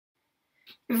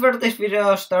Before this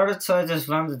video started, so I just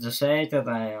wanted to say that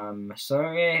I am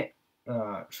sorry,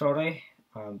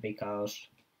 because,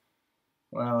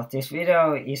 well, this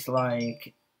video is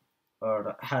like,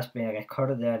 or has been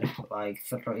recorded like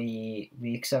 3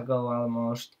 weeks ago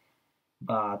almost,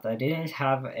 but I didn't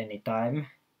have any time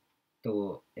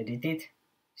to edit it,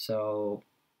 so,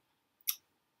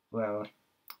 well,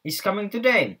 it's coming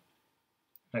today,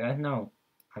 right now,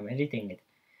 I'm editing it.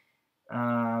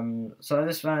 So I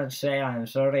just wanted to say I'm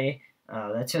sorry.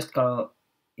 Let's just go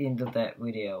into the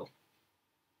video.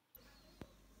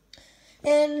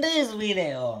 In this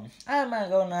video, I'm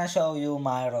gonna show you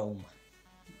my room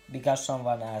because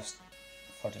someone asked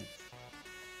for it.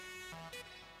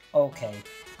 Okay,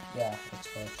 yeah, let's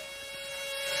go.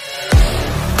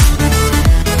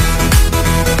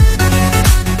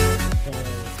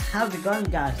 How's it going,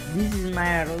 guys? This is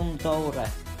my room tour.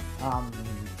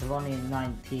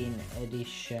 2019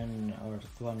 edition or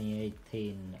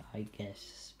 2018, I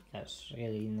guess, because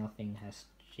really nothing has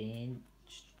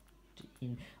changed.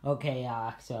 Okay,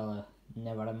 actually,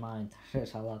 never mind.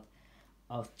 There's a lot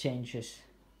of changes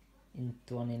in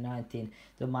 2019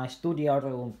 to my studio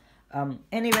room.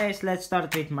 Anyways, let's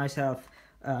start with myself.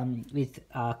 With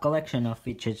a collection of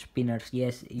fidget spinners.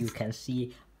 Yes, you can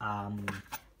see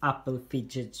Apple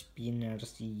fidget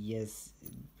spinners. Yes,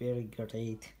 very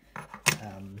great.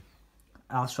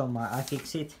 Also my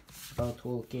iFixit Pro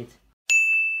Toolkit.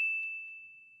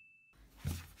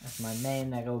 As my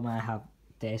main room, I have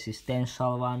the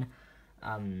existential one.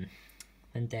 And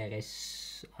there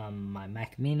is my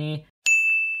Mac Mini.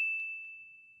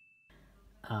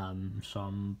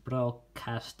 Some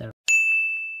broadcaster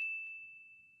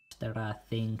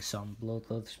thing, some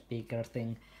Bluetooth speaker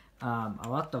thing. A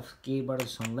lot of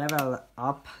keyboards, some level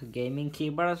up gaming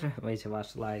keyboards, which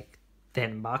was like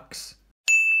 $10.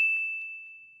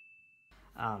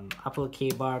 Apple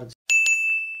keyboards,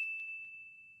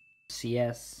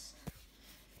 yes.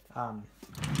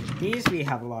 These we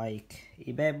have like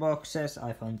eBay boxes,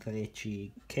 iPhone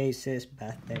 3G cases,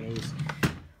 batteries,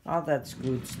 all that's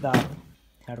good stuff.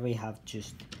 Here we have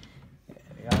just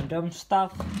random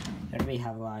stuff. Here we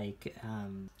have like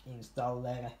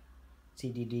installer,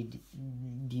 CD,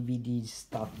 DVD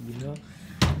stuff, you know.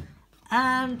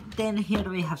 And then here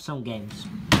we have some games.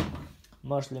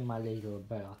 Mostly my little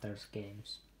brother's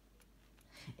games.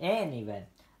 Anyway,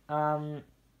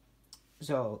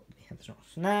 so we have some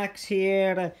snacks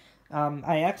here.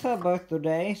 I actually bought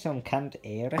today some canned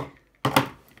air,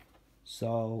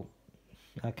 so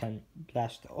I can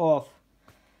blast off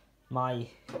my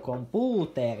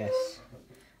computers.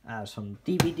 Some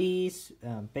DVDs,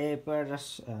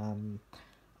 papers,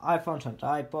 iPhones and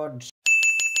iPods.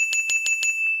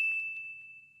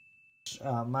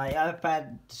 My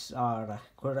iPads are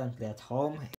currently at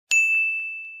home,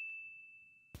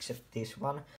 except this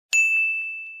one.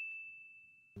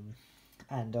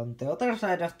 And on the other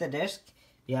side of the desk,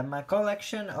 we have my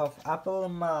collection of Apple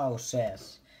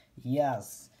mouses.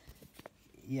 Yes,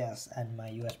 and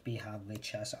my USB hub,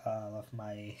 which has all of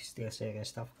my SteelSeries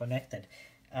stuff connected.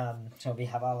 So we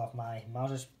have all of my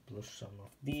mouses plus some of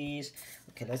these.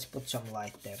 Okay, let's put some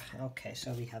light there. Okay,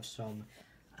 so we have some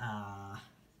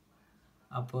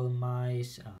Apple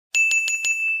mice,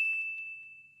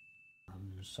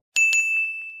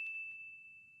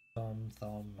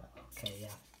 okay,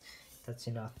 yeah, that's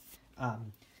enough.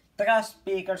 Trash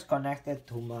speakers connected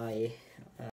to my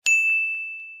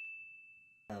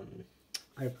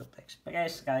iPod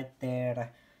Express right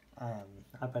there.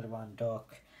 Upper one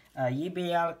dock.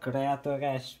 JBL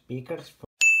Creator speakers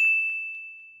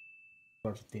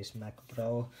for this Mac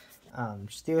Pro.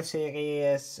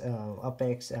 SteelSeries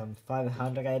Apex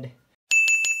 500.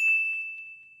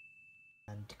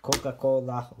 And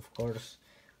Coca-Cola, of course.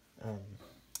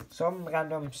 Some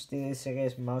random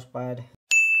SteelSeries mousepad.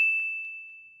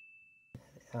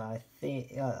 I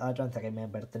don't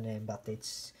remember the name, but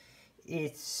it's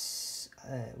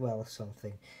well,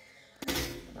 something.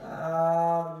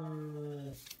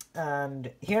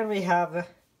 And here we have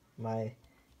my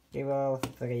Rival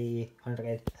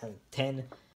 310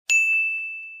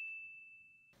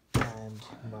 and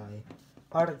my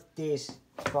Arctis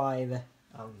 5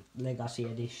 Legacy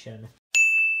Edition.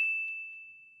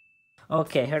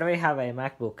 Okay, here we have a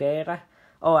MacBook Air.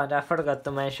 Oh, and I forgot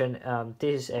to mention,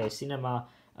 this is a Cinema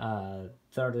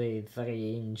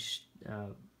 33-inch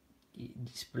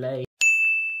display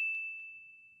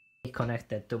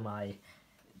connected to my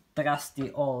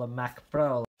trusty old Mac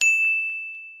Pro.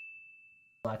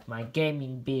 Like my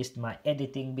gaming beast, my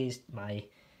editing beast, my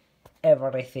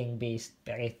everything beast,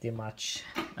 pretty much.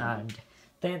 And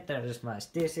then there's my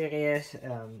SteelSeries,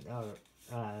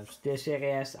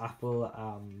 SteelSeries Apple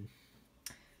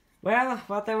Well,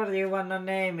 whatever you wanna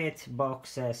name it,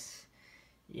 boxes.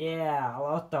 Yeah, a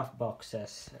lot of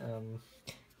boxes.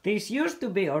 These used to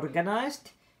be organized,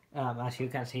 as you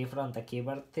can see from the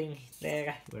keyboard thing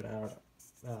there, where are,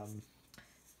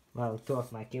 well, two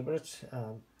of my keyboards.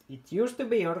 It used to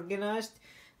be organized,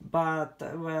 but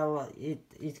well,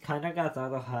 it kind of got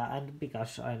out of hand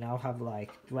because I now have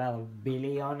like 12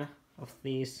 billion of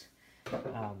these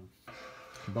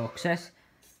boxes.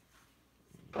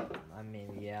 I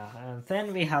mean, yeah, and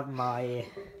then we have my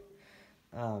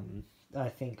I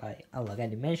think I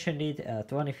already mentioned it,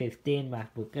 2015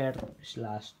 MacBook Air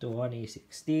 /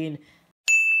 2016.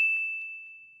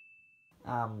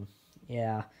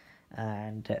 Yeah,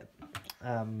 and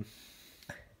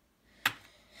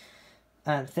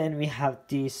then we have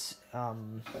this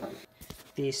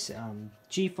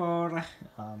G4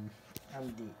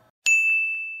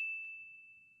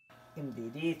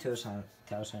 MDD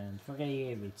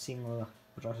 2003 with single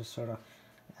processor.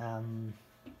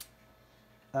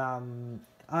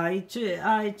 I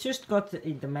just got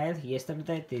in the mail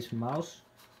yesterday this mouse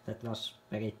that was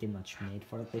pretty much made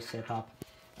for this setup.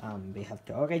 We have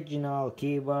the original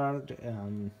keyboard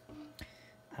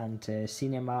and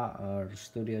cinema or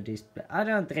studio display. I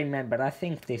don't remember. I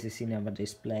think this is cinema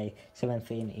display,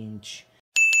 17-inch.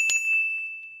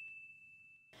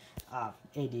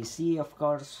 ADC of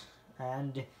course,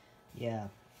 and yeah,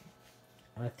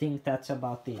 I think that's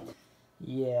about it.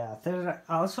 Yeah, there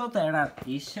are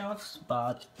these shelves,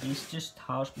 but these just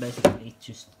house basically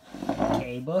just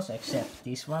cables, except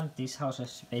this one. This house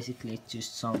is basically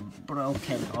just some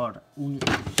broken or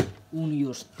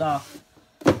unused stuff,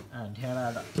 and here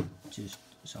are just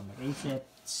some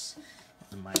receipts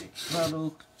and my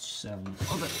products,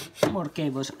 more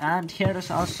cables, and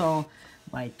here's also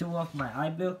my two of my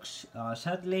iBooks.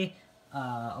 Sadly,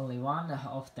 only one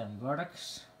of them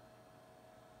works.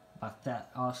 But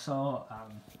also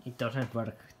it doesn't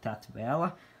work that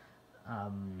well. I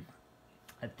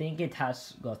think it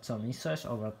has got some issues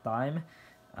over time.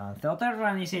 The other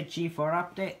one is a G4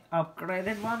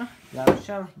 upgraded one.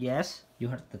 Larshall, yes, you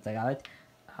heard that right.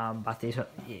 But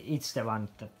it's the one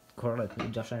that currently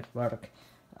doesn't work.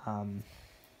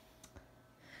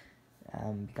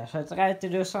 Because I tried to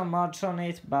do some mods on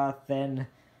it, but then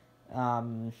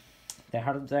the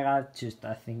hard drive just,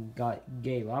 I think,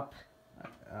 gave up.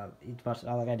 It was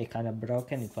already kind of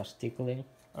broken. It was tickling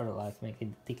or like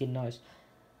making ticking noise.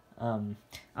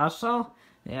 Also,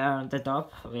 yeah, on the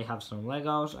top we have some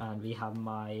Legos, and we have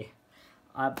my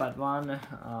iPad 1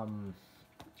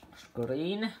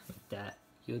 screen with the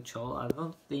huge hole. I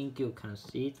don't think you can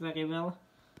see it very well.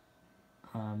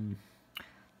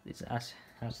 This has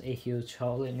a huge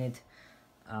hole in it.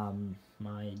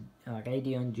 My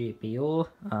Radeon GPU,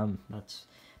 that's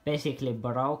basically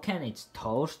broken. It's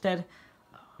toasted.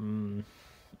 And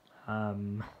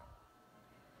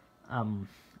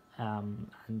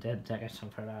then there is some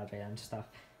Ferrari and stuff,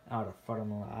 or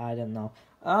Formula, I don't know.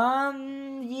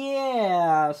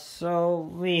 Yeah, so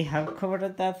we have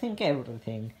covered, I think,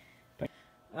 everything. But,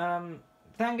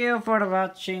 thank you for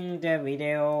watching the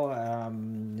video.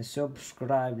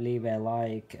 Subscribe, leave a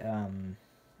like,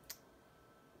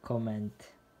 comment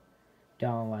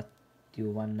down what you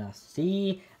wanna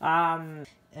see. Yeah,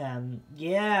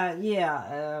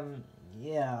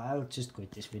 I'll just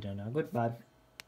quit this video now. Goodbye.